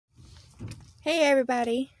Hey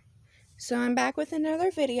everybody, so I'm back with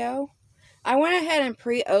another video. I went ahead and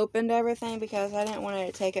pre-opened everything because I didn't want it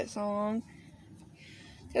to take it so long,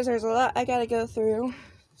 because there's a lot I gotta go through.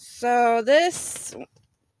 So this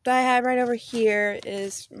that I have right over here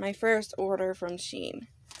is my first order from Shein.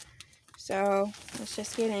 So let's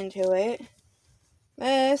just get into it.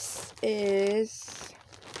 This is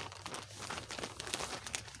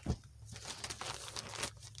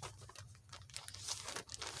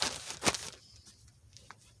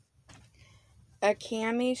a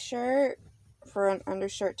cami shirt for an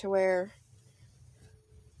undershirt to wear.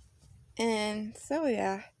 And so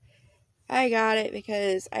yeah, I got it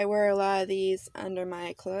because I wear a lot of these under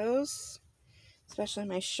my clothes, especially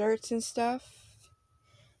my shirts and stuff.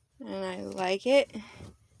 And I like it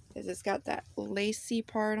because it's got that lacy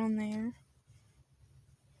part on there.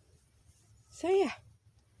 So yeah,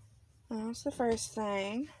 that's the first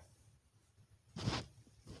thing.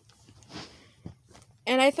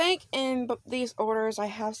 And I think in these orders I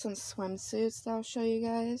have some swimsuits that I'll show you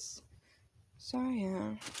guys. So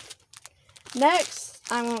yeah. Next,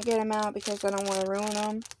 I won't get them out because I don't want to ruin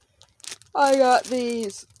them. I got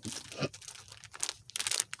these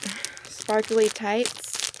sparkly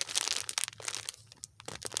tights.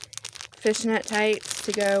 Fishnet tights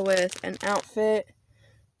to go with an outfit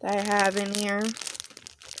that I have in here.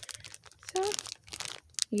 So,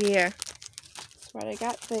 yeah. That's what I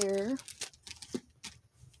got there.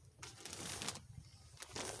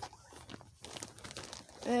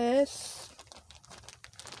 This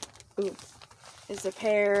is a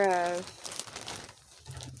pair of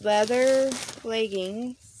leather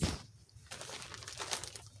leggings.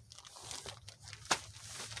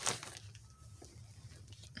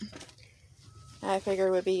 I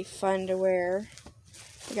figured would be fun to wear.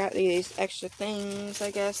 I got these extra things,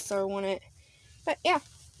 I guess, so I want it. But yeah,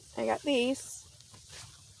 I got these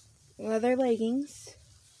leather leggings.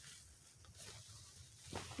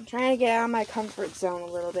 I'm trying to get out of my comfort zone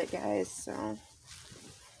a little bit, guys, so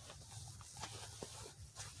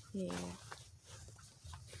yeah.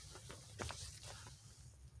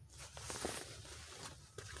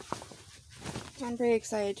 I'm pretty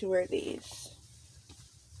excited to wear these.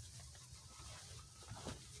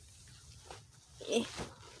 Yeah.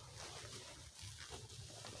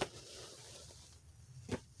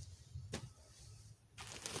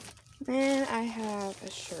 Then I have a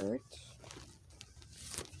shirt.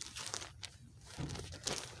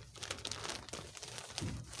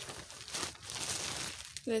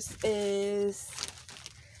 This is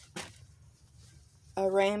a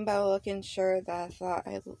rainbow looking shirt that I thought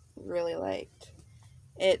I really liked.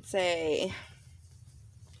 It's I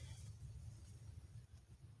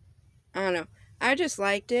don't know. I just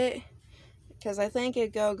liked it because I think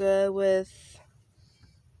it'd go good with,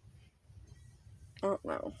 I don't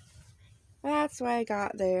know. That's what I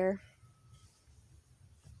got there.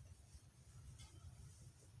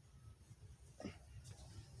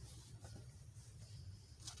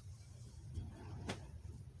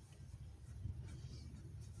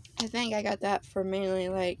 I think I got that for mainly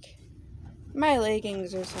like my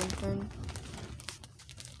leggings or something.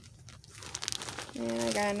 And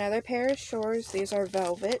I got another pair of shorts. These are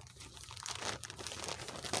velvet.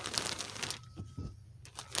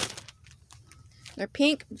 They're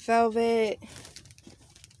pink velvet.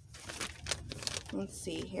 Let's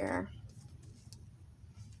see here.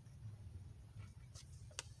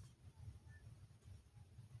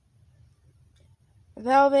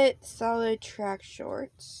 Velvet solid track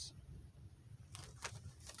shorts.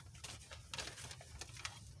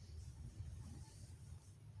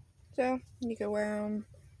 So you could wear them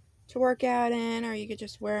to work out in, or you could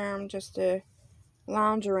just wear them just to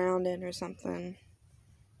lounge around in or something.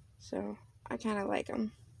 So I kind of like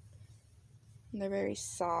them. They're very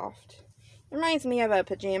soft. It reminds me of a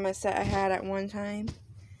pajama set I had at one time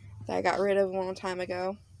that I got rid of a long time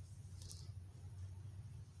ago.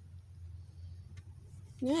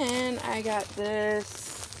 Then I got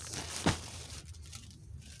this,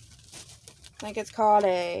 I think it's called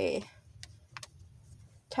a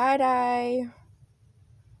tie-dye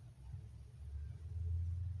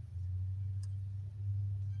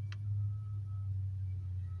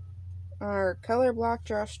or color block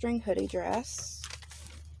drawstring hoodie dress.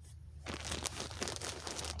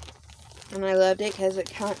 And I loved it because it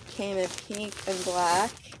came in pink and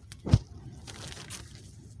black.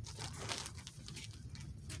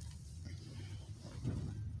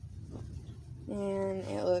 And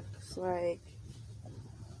it looks like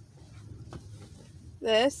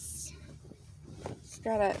this. It's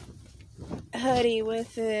got a hoodie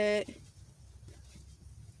with it.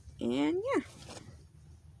 And yeah.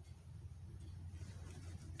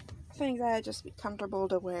 think that would just be comfortable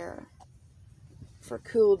to wear for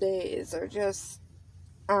cool days, or just,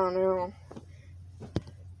 I don't know.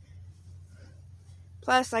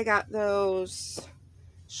 Plus, I got those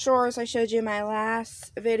shorts I showed you in my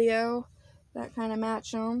last video that kind of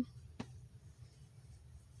match them.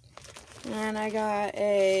 And I got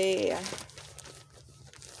a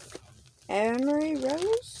Emery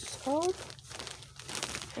Rose called?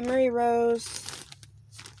 Emery Rose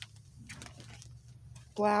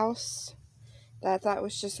blouse that I thought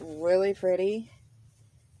was just really pretty.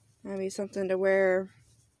 Maybe something to wear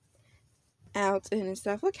out and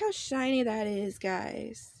stuff. Look how shiny that is,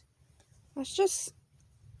 guys. That's just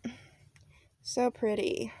so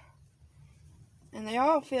pretty. And they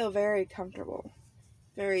all feel very comfortable.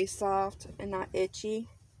 Very soft and not itchy.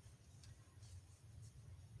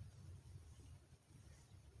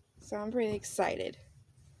 So I'm pretty excited.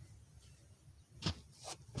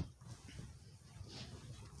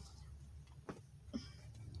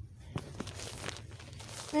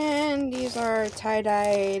 And these are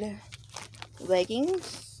tie-dyed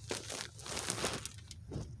leggings.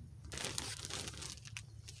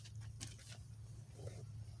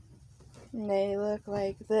 And they look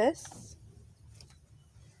like this.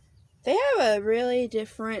 They have a really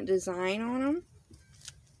different design on them.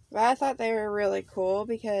 But I thought they were really cool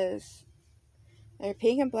because they're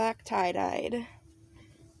pink and black tie-dyed.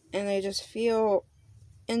 And they just feel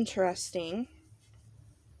interesting.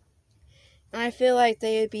 And I feel like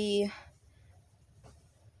they'd be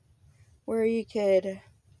where you could,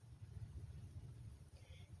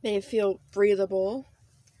 they feel breathable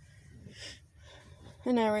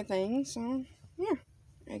and everything. So, yeah,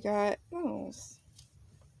 I got those.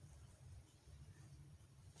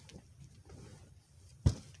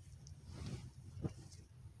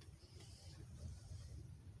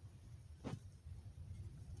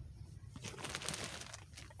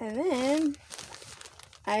 And then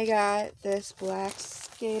I got this black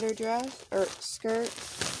skater dress, or skirt.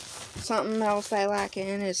 Something else I lack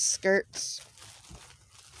in is skirts.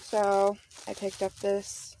 So I picked up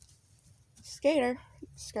this skater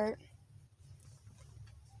skirt.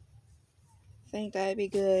 I think that'd be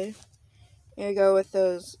good. Gonna go with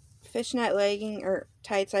those fishnet legging or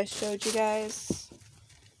tights I showed you guys.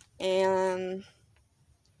 And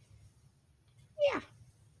yeah.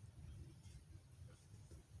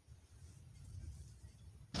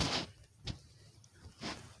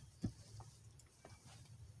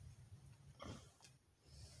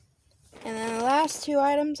 And then the last two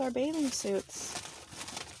items are bathing suits.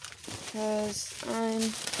 Because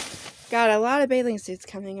I'm got a lot of bathing suits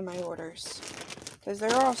coming in my orders. Because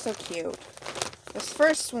they're all so cute. This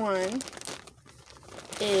first one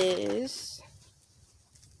is,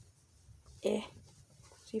 see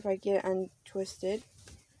if I get it untwisted,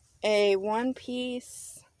 a one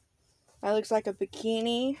piece that looks like a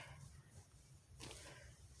bikini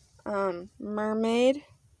mermaid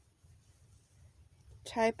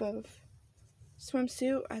type of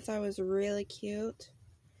swimsuit. I thought it was really cute.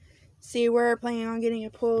 See, we're planning on getting a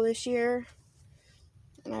pool this year,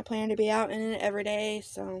 and I plan to be out in it every day,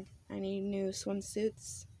 so I need new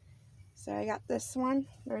swimsuits. So I got this one.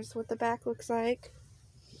 There's what the back looks like.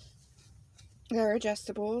 They're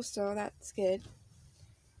adjustable, so that's good.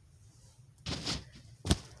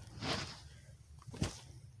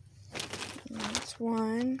 And that's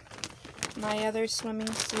one. My other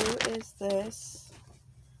swimming suit is this.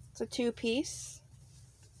 It's a two-piece,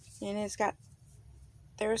 and it's got,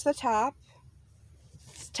 there's the top.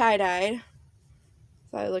 It's tie-dyed,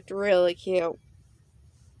 so it looked really cute.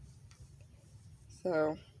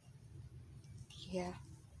 So, yeah.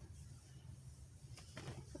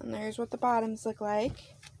 And there's what the bottoms look like.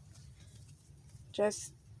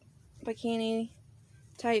 Just bikini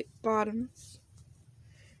type bottoms.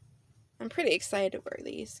 I'm pretty excited to wear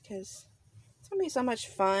these because it's going to be so much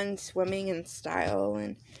fun swimming in style.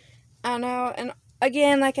 And I don't know. And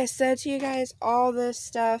again, like I said to you guys, all this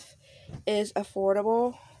stuff is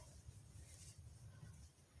affordable.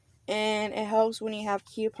 And it helps when you have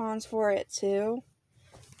coupons for it too.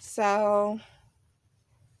 So,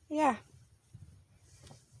 yeah.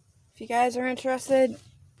 If you guys are interested,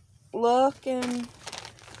 look and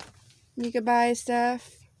you can buy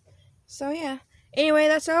stuff. So, yeah. Anyway,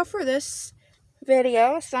 that's all for this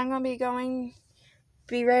video. So, I'm going to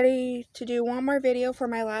be ready to do one more video for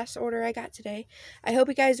my last order I got today. I hope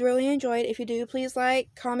you guys really enjoyed. If you do, please like,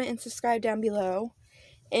 comment, and subscribe down below.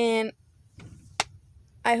 And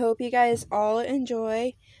I hope you guys all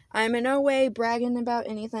enjoy. I'm in no way bragging about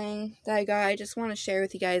anything that I got. I just want to share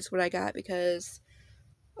with you guys what I got because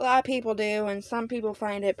a lot of people do, and some people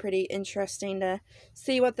find it pretty interesting to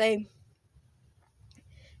see what they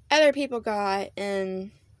other people got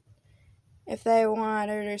and if they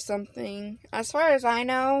wanted or something. As far as I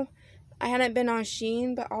know, I hadn't been on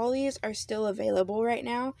Shein, but all these are still available right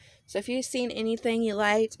now. So if you've seen anything you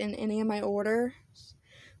liked in any of my orders,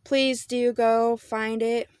 please do go find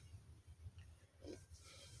it.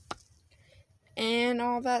 And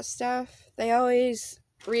all that stuff. They always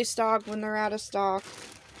restock when they're out of stock.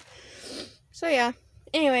 So yeah.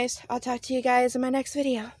 Anyways, I'll talk to you guys in my next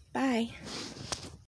video. Bye.